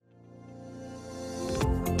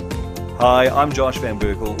Hi, I'm Josh Van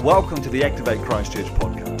Berkel. Welcome to the Activate Christchurch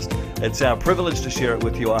podcast. It's our privilege to share it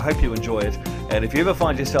with you. I hope you enjoy it. And if you ever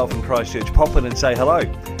find yourself in Christchurch, pop in and say hello.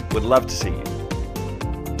 We'd love to see you.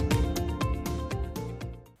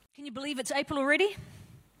 Can you believe it's April already?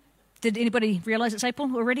 Did anybody realize it's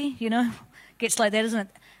April already? You know, gets like that, isn't it?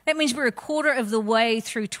 That means we're a quarter of the way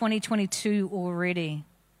through 2022 already.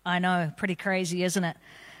 I know, pretty crazy, isn't it?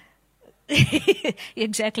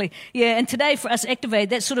 Exactly. Yeah, and today for us,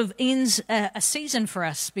 Activate, that sort of ends a season for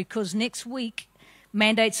us because next week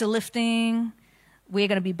mandates are lifting. We're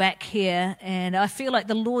going to be back here, and I feel like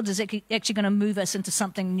the Lord is actually going to move us into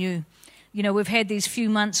something new. You know, we've had these few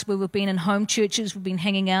months where we've been in home churches, we've been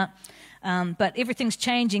hanging out, but everything's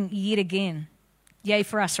changing yet again. Yay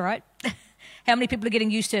for us, right? How many people are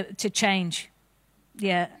getting used to change?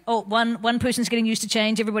 Yeah. Oh, one person's getting used to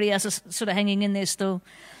change. Everybody else is sort of hanging in there still.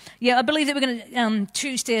 Yeah, I believe that we're going to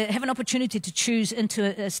choose to have an opportunity to choose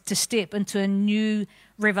to step into a new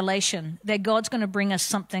revelation, that God's going to bring us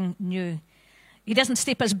something new. He doesn't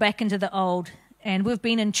step us back into the old. And we've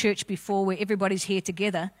been in church before where everybody's here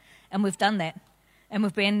together, and we've done that. And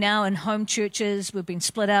we've been now in home churches, we've been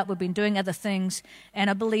split up, we've been doing other things.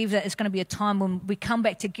 And I believe that it's going to be a time when we come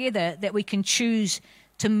back together that we can choose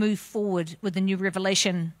to move forward with a new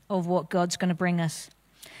revelation of what God's going to bring us.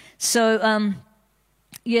 So,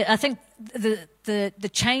 yeah, I think the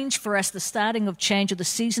change for us, the starting of change or the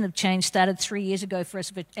season of change started 3 years ago for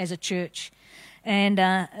us as a church. And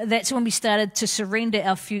that's when we started to surrender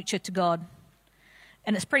our future to God.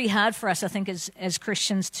 And it's pretty hard for us, I think, as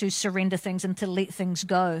Christians to surrender things and to let things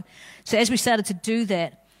go. So as we started to do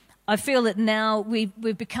that, I feel that now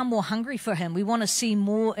we've become more hungry for Him. We want to see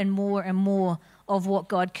more and more and more of what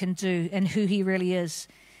God can do and who He really is.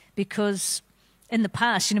 Because in the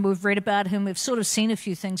past, you know, we've read about Him, we've sort of seen a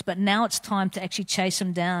few things, but now it's time to actually chase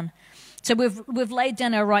Him down. So we've laid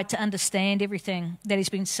down our right to understand everything that He's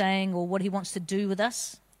been saying or what He wants to do with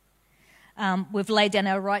us. We've laid down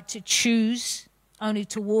our right to choose only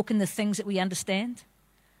to walk in the things that we understand.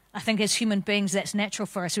 I think as human beings, that's natural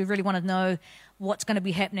for us. We really want to know what's going to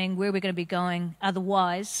be happening, where we're going to be going.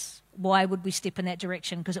 Otherwise, why would we step in that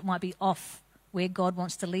direction? Because it might be off where God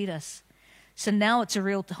wants to lead us. So now it's a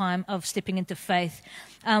real time of stepping into faith.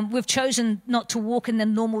 We've chosen not to walk in the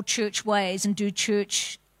normal church ways and do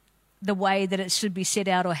church the way that it should be set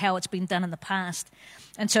out or how it's been done in the past.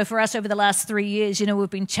 And so for us over the last 3 years, you know, we've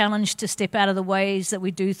been challenged to step out of the ways that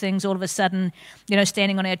we do things all of a sudden, you know,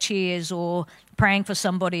 standing on our chairs or praying for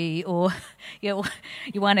somebody or, you know,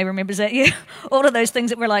 Ioane remembers that, yeah, all of those things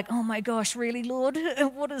that we're like, oh my gosh, really, Lord?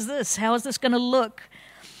 What is this? How is this going to look?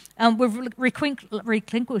 We've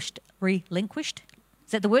relinquished,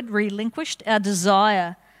 is that the word? Relinquished our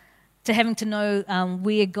desire to having to know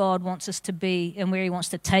where God wants us to be and where He wants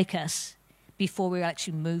to take us before we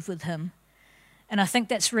actually move with Him. And I think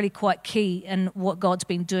that's really quite key in what God's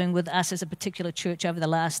been doing with us as a particular church over the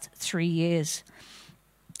last 3 years.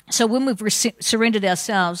 So when we've surrendered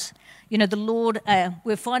ourselves, you know, the Lord,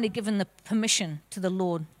 we've finally given the permission to the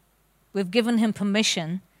Lord. We've given Him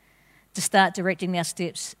permission to start directing our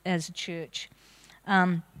steps as a church.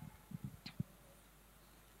 Yeah,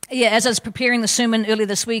 as I was preparing the sermon earlier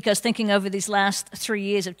this week, I was thinking over these last 3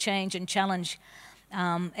 years of change and challenge.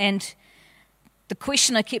 And the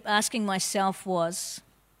question I kept asking myself was,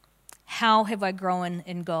 how have I grown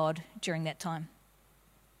in God during that time?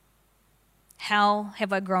 How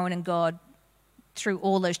have I grown in God through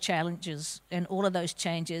all those challenges and all of those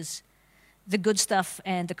changes, the good stuff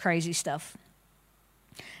and the crazy stuff?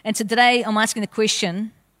 And so today I'm asking the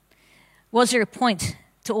question, was there a point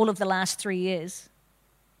to all of the last 3 years?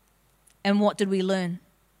 And what did we learn?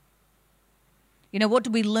 You know, what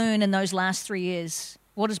did we learn in those last 3 years?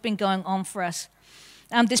 What has been going on for us?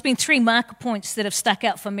 There's been 3 marker points that have stuck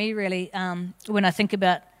out for me, really, when I think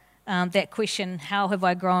about that question, how have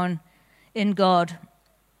I grown in God?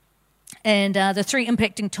 And the 3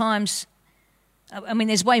 impacting times, I mean,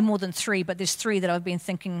 there's way more than 3, but there's 3 that I've been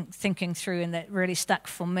thinking through and that really stuck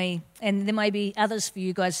for me. And there may be others for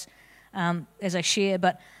you guys as I share,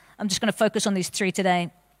 but I'm just going to focus on these 3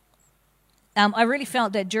 today. I really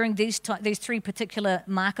felt that during these 3 particular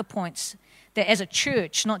marker points, that as a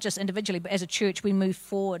church, not just individually, but as a church, we move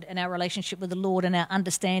forward in our relationship with the Lord and our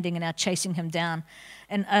understanding and our chasing Him down.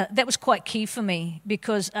 And that was quite key for me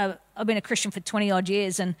because I've been a Christian for 20-odd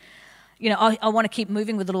years and, you know, I want to keep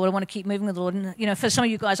moving with the Lord. I want to keep moving with the Lord. And, you know, for some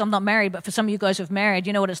of you guys, I'm not married, but for some of you guys who've married,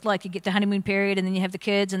 you know what it's like. You get the honeymoon period and then you have the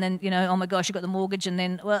kids and then, you know, oh my gosh, you've got the mortgage and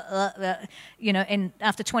then, you know, and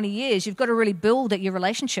after 20 years, you've got to really build at your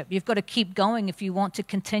relationship. You've got to keep going if you want to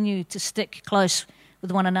continue to stick close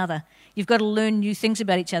with one another. You've got to learn new things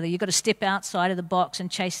about each other. You've got to step outside of the box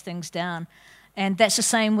and chase things down. And that's the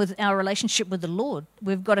same with our relationship with the Lord.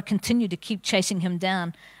 We've got to continue to keep chasing him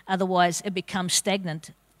down. Otherwise, it becomes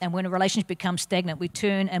stagnant. And when a relationship becomes stagnant, we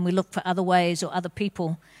turn and we look for other ways or other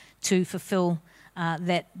people to fulfill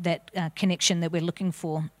that connection that we're looking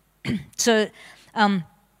for. So,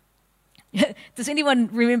 does anyone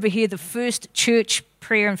remember here the first church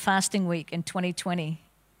prayer and fasting week in 2020?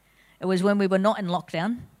 It was when we were not in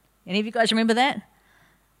lockdown. Any of you guys remember that?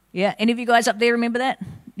 Yeah, any of you guys up there remember that?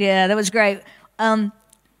 Yeah, that was great.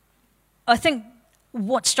 I think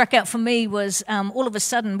what struck out for me was all of a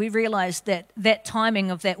sudden we realized that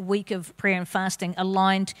timing of that week of prayer and fasting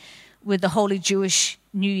aligned with the Holy Jewish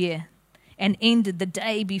New Year and ended the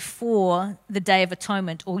day before the Day of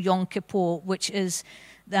Atonement, or Yom Kippur, which is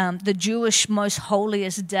the Jewish most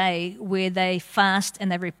holiest day where they fast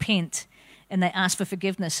and they repent and they ask for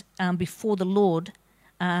forgiveness before the Lord,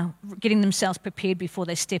 getting themselves prepared before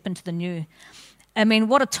they step into the new. I mean,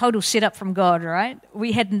 what a total setup from God, right?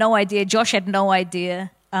 We had no idea. Josh had no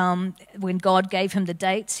idea when God gave him the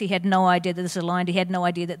dates. He had no idea that this aligned. He had no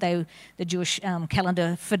idea that the Jewish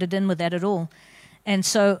calendar fitted in with that at all. And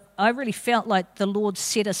so I really felt like the Lord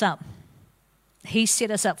set us up. He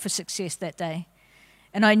set us up for success that day.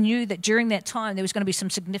 And I knew that during that time there was going to be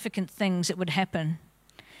some significant things that would happen.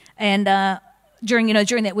 And during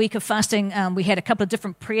that week of fasting, we had a couple of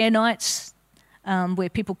different prayer nights where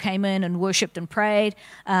people came in and worshipped and prayed.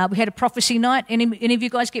 We had a prophecy night. Any of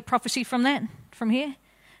you guys get prophecy from that, from here?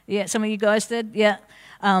 Yeah, some of you guys did. Yeah.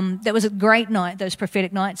 That was a great night, those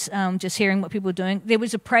prophetic nights, just hearing what people were doing. There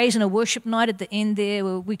was a praise and a worship night at the end there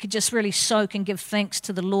where we could just really soak and give thanks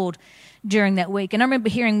to the Lord during that week. And I remember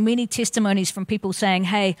hearing many testimonies from people saying,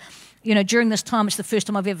 hey, during this time, it's the first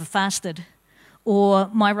time I've ever fasted. Or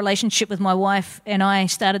my relationship with my wife and I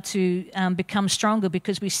started to become stronger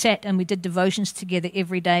because we sat and we did devotions together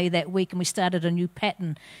every day that week, and we started a new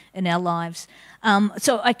pattern in our lives.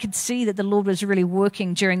 So I could see that the Lord was really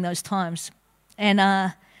working during those times. And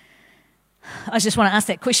I just want to ask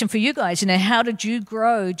that question for you guys. How did you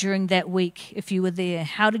grow during that week if you were there?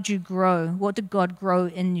 How did you grow? What did God grow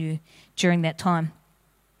in you during that time?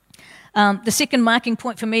 The second marking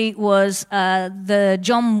point for me was the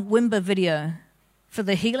John Wimber video for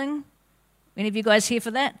the healing. Any of you guys here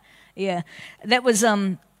for that? Yeah. That was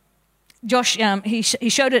Josh, he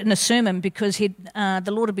showed it in a sermon because the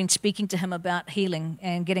Lord had been speaking to him about healing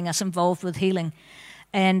and getting us involved with healing.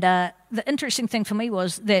 And the interesting thing for me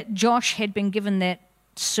was that Josh had been given that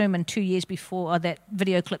sermon 2 years before, or that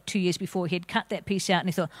video clip 2 years before. He had cut that piece out and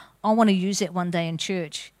he thought, I want to use that one day in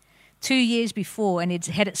church. 2 years before, and he'd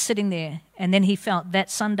had it sitting there. And then he felt that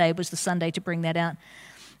Sunday was the Sunday to bring that out.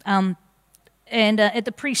 And at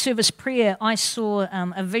the pre-service prayer, I saw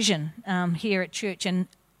a vision here at church. And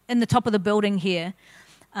in the top of the building here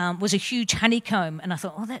was a huge honeycomb. And I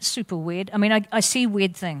thought, oh, that's super weird. I mean, I see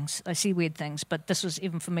weird things. But this was,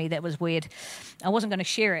 even for me, that was weird. I wasn't going to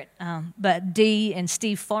share it. But Dee and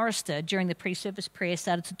Steve Forrester, during the pre-service prayer,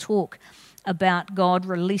 started to talk about God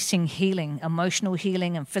releasing healing, emotional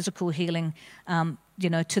healing and physical healing,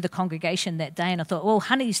 to the congregation that day. And I thought, well,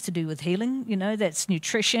 honey's to do with healing, that's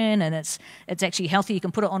nutrition and it's actually healthy. You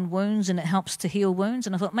can put it on wounds and it helps to heal wounds.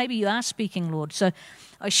 And I thought, maybe you are speaking, Lord. So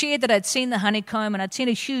I shared that I'd seen the honeycomb and I'd seen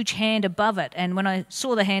a huge hand above it. And when I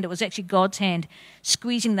saw the hand, it was actually God's hand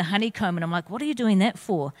squeezing the honeycomb. And I'm like, what are you doing that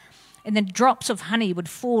for? And then drops of honey would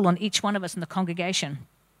fall on each one of us in the congregation.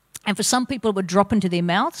 And for some people, it would drop into their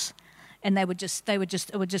mouths and it would just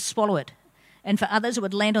swallow it. And for others, it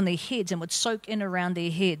would land on their heads and would soak in around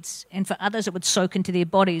their heads. And for others, it would soak into their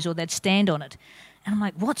bodies or they'd stand on it. And I'm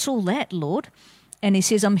like, what's all that, Lord? And he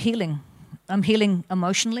says, I'm healing. I'm healing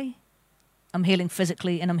emotionally, I'm healing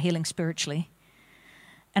physically, and I'm healing spiritually.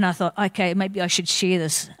 And I thought, okay, maybe I should share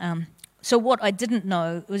this. So what I didn't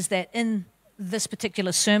know was that in this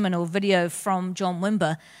particular sermon or video from John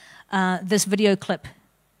Wimber, this video clip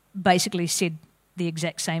basically said the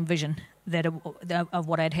exact same vision of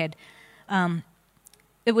what I'd had. I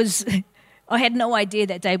had no idea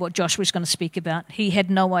that day what Josh was going to speak about. He had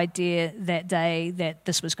no idea that day that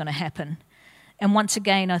this was going to happen. And once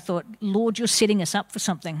again, I thought, Lord, you're setting us up for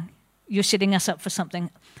something. You're setting us up for something.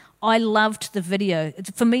 I loved the video.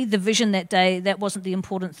 For me, the vision that day, that wasn't the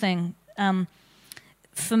important thing.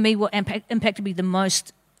 For me, what impacted me the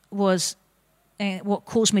most was, what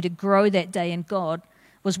caused me to grow that day in God,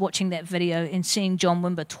 was watching that video and seeing John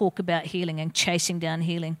Wimber talk about healing and chasing down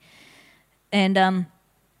healing. And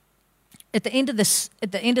at the end of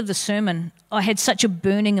the sermon, I had such a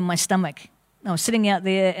burning in my stomach. I was sitting out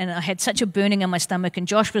there and I had such a burning in my stomach, and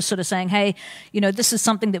Josh was sort of saying, hey, this is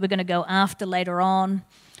something that we're going to go after later on.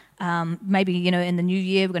 maybe, in the new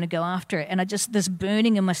year we're going to go after it. And this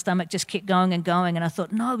burning in my stomach just kept going and going. And I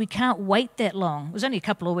thought, no, we can't wait that long. It was only a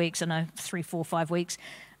couple of weeks, 3, 4, 5 weeks.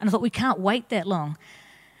 And I thought, we can't wait that long.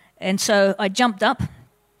 And so I jumped up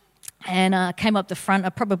and came up the front. I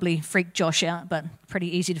probably freaked Josh out, but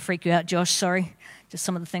pretty easy to freak you out, Josh, sorry. Just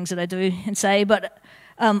some of the things that I do and say. But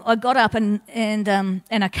I got up and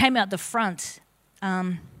I came out the front.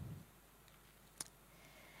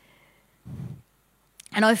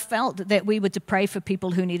 And I felt that we were to pray for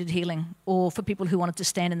people who needed healing or for people who wanted to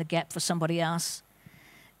stand in the gap for somebody else.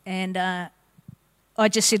 And I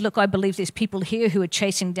just said, look, I believe there's people here who are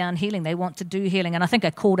chasing down healing. They want to do healing. And I think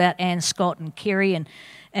I called out Ann Scott and Kerry,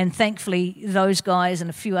 and thankfully those guys and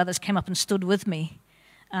a few others came up and stood with me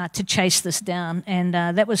to chase this down. And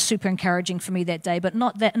that was super encouraging for me that day. But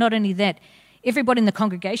not only that, everybody in the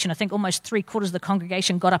congregation, I think almost 3/4 of the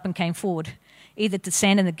congregation got up and came forward, either to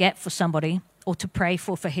stand in the gap for somebody or to pray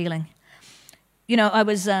for healing. I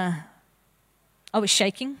was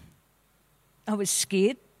shaking. I was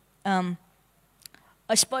scared.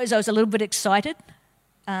 I suppose I was a little bit excited.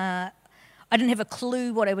 I didn't have a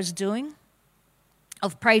clue what I was doing.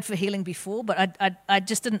 I've prayed for healing before, but I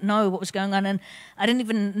just didn't know what was going on, and I didn't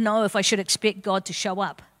even know if I should expect God to show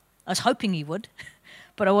up. I was hoping He would,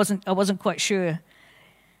 but I wasn't quite sure.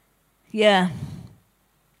 Yeah.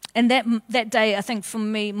 And that day, I think for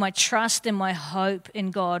me, my trust and my hope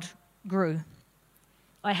in God grew.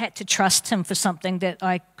 I had to trust Him for something that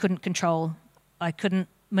I couldn't control. I couldn't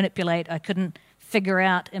manipulate. I couldn't figure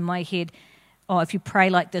out in my head, if you pray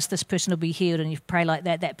like this, this person will be healed, and if you pray like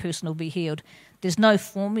that, that person will be healed. There's no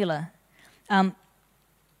formula. And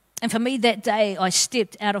for me that day, I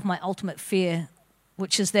stepped out of my ultimate fear,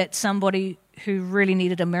 which is that somebody who really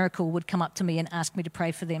needed a miracle would come up to me and ask me to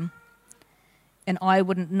pray for them. And I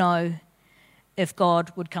wouldn't know if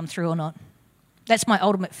God would come through or not. That's my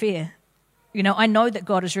ultimate fear. I know that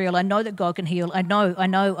God is real. I know that God can heal. I know,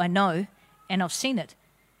 and I've seen it.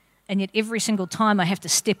 And yet every single time I have to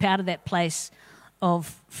step out of that place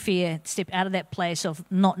of fear, step out of that place of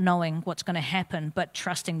not knowing what's going to happen, but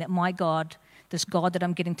trusting that my God, this God that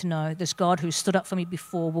I'm getting to know, this God who stood up for me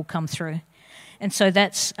before, will come through. And so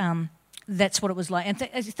that's what it was like. And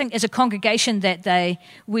I think as a congregation that day,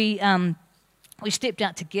 we stepped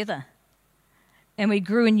out together, and we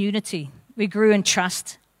grew in unity. We grew in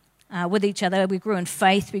trust with each other. We grew in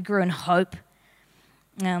faith. We grew in hope.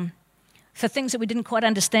 For things that we didn't quite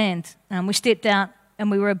understand, we stepped out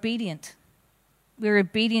and we were obedient. We were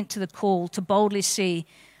obedient to the call to boldly see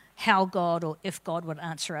how God or if God would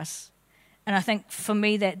answer us. And I think for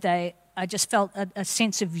me that day, I just felt a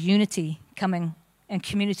sense of unity coming, and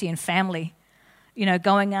community and family,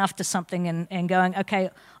 going after something and going, okay,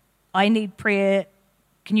 I need prayer.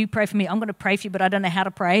 Can you pray for me? I'm going to pray for you, but I don't know how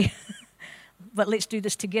to pray. But let's do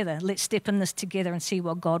this together. Let's step in this together and see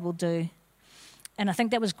what God will do. And I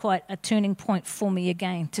think that was quite a turning point for me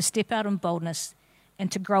again, to step out in boldness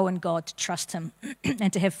and to grow in God, to trust Him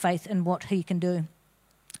and to have faith in what He can do.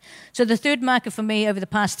 So the third marker for me over the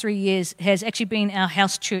past 3 years has actually been our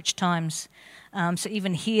house church times. So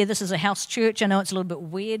even here, this is a house church. I know it's a little bit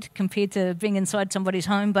weird compared to being inside somebody's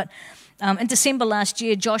home, but in December last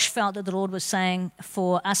year, Josh felt that the Lord was saying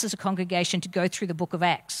for us as a congregation to go through the book of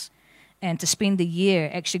Acts and to spend the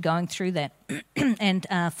year actually going through that and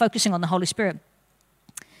focusing on the Holy Spirit.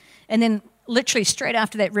 And then literally straight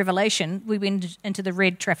after that revelation, we went into the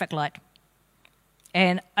red traffic light.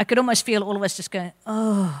 And I could almost feel all of us just going,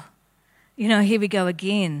 oh, here we go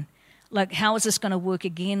again. Like, how is this going to work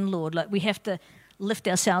again, Lord? Like, we have to lift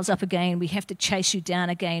ourselves up again. We have to chase you down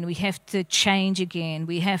again. We have to change again.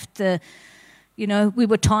 We have to, we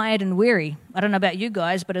were tired and weary. I don't know about you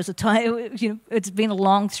guys, but it's been a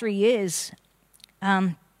long 3 years.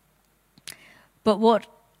 But what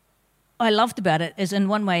I loved about it is, in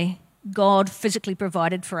one way, God physically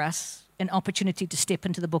provided for us an opportunity to step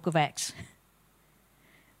into the book of Acts.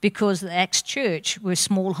 Because the Acts church were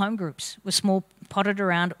small home groups, were small, potted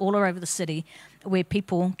around all over the city, where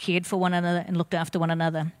people cared for one another and looked after one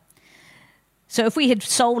another. So if we had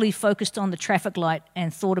solely focused on the traffic light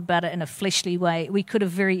and thought about it in a fleshly way, we could have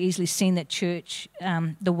very easily seen that church,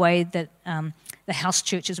 the way that the house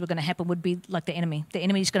churches were going to happen, would be like the enemy. The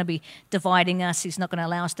enemy is going to be dividing us. He's not going to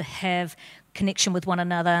allow us to have connection with one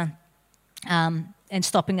another and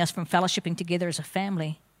stopping us from fellowshipping together as a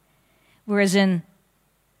family. Whereas in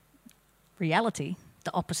reality,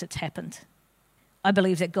 the opposite's happened. I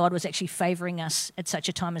believe that God was actually favoring us at such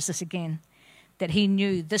a time as this again, that He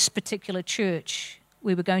knew this particular church,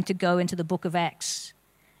 we were going to go into the book of Acts.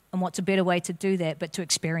 And what's a better way to do that but to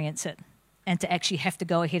experience it and to actually have to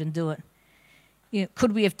go ahead and do it?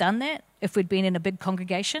 Could we have done that if we'd been in a big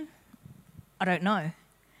congregation? I don't know.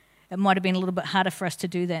 It might have been a little bit harder for us to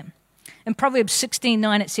do that. In Proverbs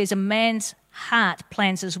 16:9, it says, "A man's heart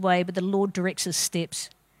plans his way, but the Lord directs his steps."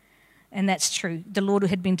 And that's true. The Lord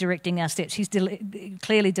had been directing our steps. He's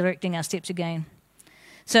clearly directing our steps again.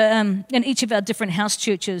 So in each of our different house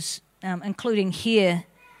churches, including here,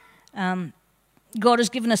 God has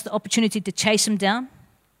given us the opportunity to chase him down.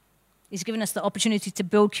 He's given us the opportunity to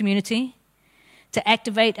build community, to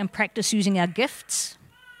activate and practice using our gifts,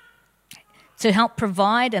 to help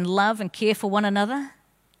provide and love and care for one another.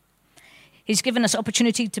 He's given us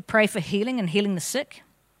opportunity to pray for healing and healing the sick,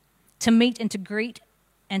 to meet and to greet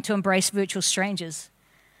and to embrace virtual strangers.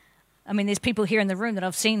 I mean, there's people here in the room that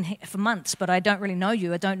I've seen for months, but I don't really know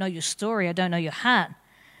you. I don't know your story. I don't know your heart.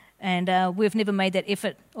 And we've never made that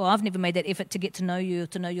effort, or I've never made that effort to get to know you,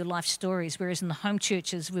 to know your life stories, whereas in the home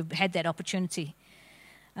churches, we've had that opportunity.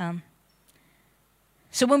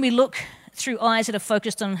 So when we look through eyes that are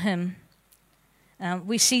focused on him,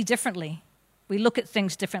 we see differently. We look at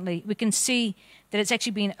things differently. We can see that it's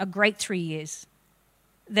actually been a great 3 years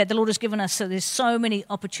that the Lord has given us. So there's so many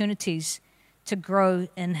opportunities to grow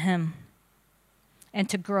in him and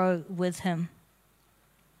to grow with him.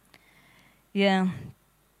 Yeah.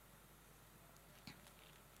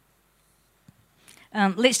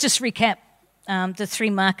 Let's just recap the 3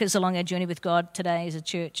 markers along our journey with God today as a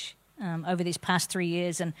church over these past 3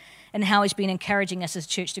 years and how he's been encouraging us as a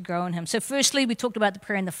church to grow in him. So firstly, we talked about the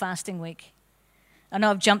prayer and the fasting week. I know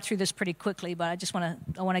I've jumped through this pretty quickly, but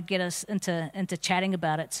I want to get us into chatting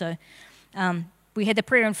about it. So we had the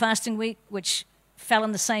prayer and fasting week, which fell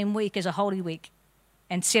in the same week as a Holy Week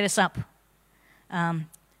and set us up.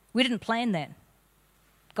 We didn't plan that.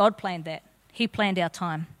 God planned that. He planned our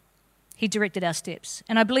time. He directed our steps.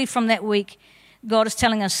 And I believe from that week, God is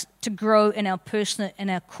telling us to grow in our personal and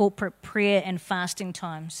our corporate prayer and fasting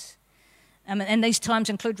times. And these times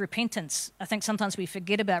include repentance. I think sometimes we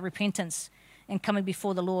forget about repentance and coming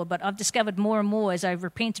before the Lord. But I've discovered more and more as I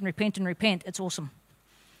repent and repent and repent, it's awesome.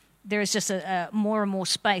 There is just a more and more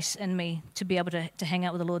space in me to be able to hang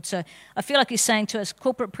out with the Lord. So I feel like he's saying to us,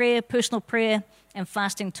 corporate prayer, personal prayer, and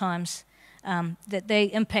fasting times, that they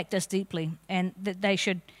impact us deeply and that they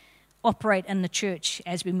should operate in the church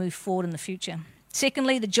as we move forward in the future.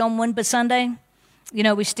 Secondly, the John Wimber Sunday,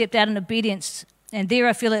 we stepped out in obedience. And there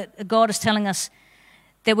I feel that God is telling us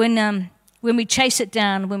that when we chase it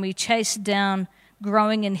down, when we chase down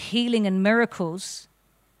growing and healing and miracles,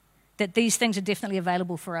 that these things are definitely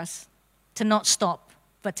available for us to not stop,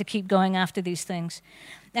 but to keep going after these things.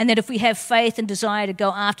 And that if we have faith and desire to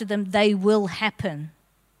go after them, they will happen.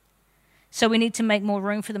 So we need to make more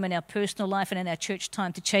room for them in our personal life and in our church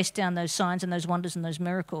time to chase down those signs and those wonders and those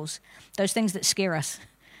miracles, those things that scare us,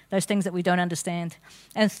 those things that we don't understand.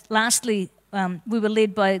 And lastly, we were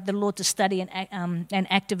led by the Lord to study and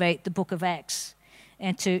activate the book of Acts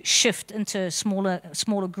and to shift into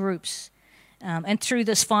smaller groups. And through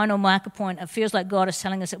this final marker point, it feels like God is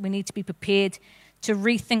telling us that we need to be prepared to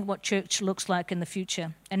rethink what church looks like in the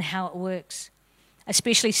future and how it works,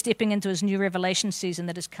 especially stepping into his new revelation season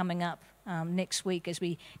that is coming up next week as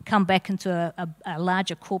we come back into a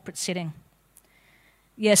larger corporate setting.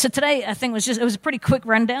 Yeah, so today I think it was a pretty quick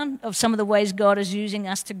rundown of some of the ways God is using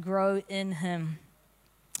us to grow in him.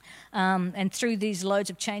 And through these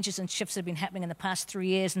loads of changes and shifts that have been happening in the past 3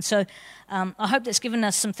 years. And so I hope that's given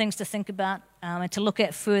us some things to think about and to look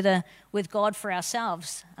at further with God for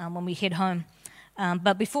ourselves when we head home.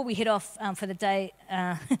 But before we head off for the day,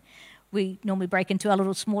 we normally break into our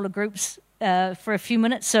little smaller groups for a few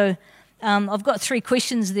minutes. So I've got 3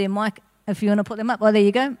 questions there, Mike, if you want to put them up. Oh, there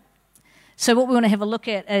you go. So what we want to have a look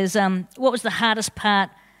at is what was the hardest part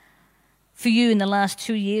for you in the last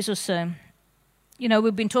 2 years or so?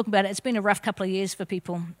 We've been talking about it. It's been a rough couple of years for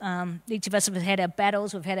people. Each of us have had our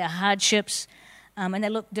battles, we've had our hardships, and they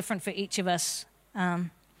look different for each of us. And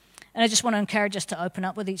I just want to encourage us to open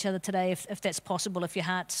up with each other today, if that's possible, if your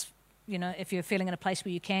heart's, if you're feeling in a place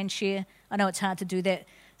where you can share. I know it's hard to do that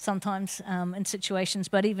sometimes in situations,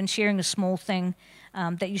 but even sharing a small thing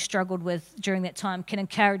that you struggled with during that time can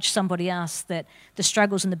encourage somebody else that the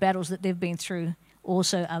struggles and the battles that they've been through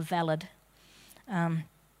also are valid.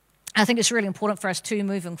 I think it's really important for us too,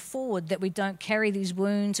 moving forward, that we don't carry these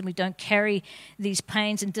wounds and we don't carry these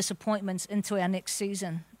pains and disappointments into our next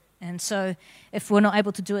season. And so if we're not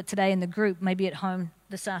able to do it today in the group, maybe at home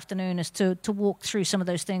this afternoon, is to walk through some of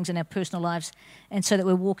those things in our personal lives, and so that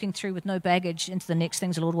we're walking through with no baggage into the next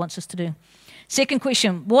things the Lord wants us to do. Second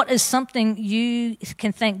question, what is something you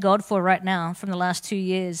can thank God for right now from the last 2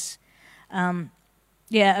 years?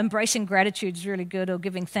 Embracing gratitude is really good, or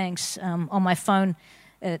giving thanks. On my phone,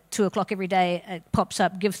 at 2 o'clock every day, it pops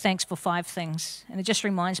up, give thanks for 5 things. And it just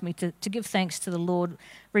reminds me to give thanks to the Lord.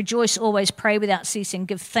 Rejoice always, pray without ceasing,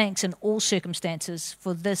 give thanks in all circumstances,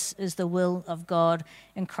 for this is the will of God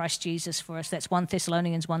in Christ Jesus for us. That's 1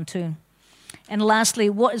 Thessalonians 1:2. And lastly,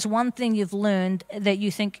 what is one thing you've learned that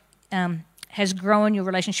you think has grown your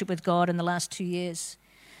relationship with God in the last 2 years?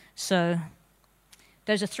 So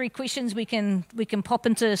those are 3 questions. We can pop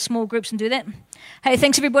into small groups and do that. Hey,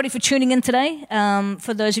 thanks everybody for tuning in today.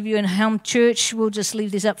 For those of you in Helm Church, we'll just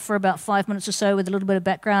leave these up for about 5 minutes or so with a little bit of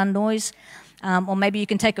background noise. Or maybe you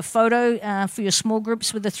can take a photo for your small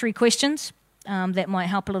groups with the 3 questions. That might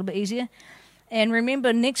help a little bit easier. And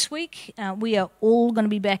remember, next week, we are all going to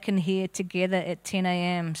be back in here together at 10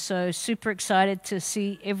 a.m. So super excited to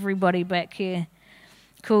see everybody back here.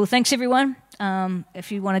 Cool. Thanks, everyone. If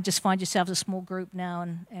you want to just find yourselves a small group now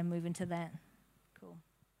and move into that.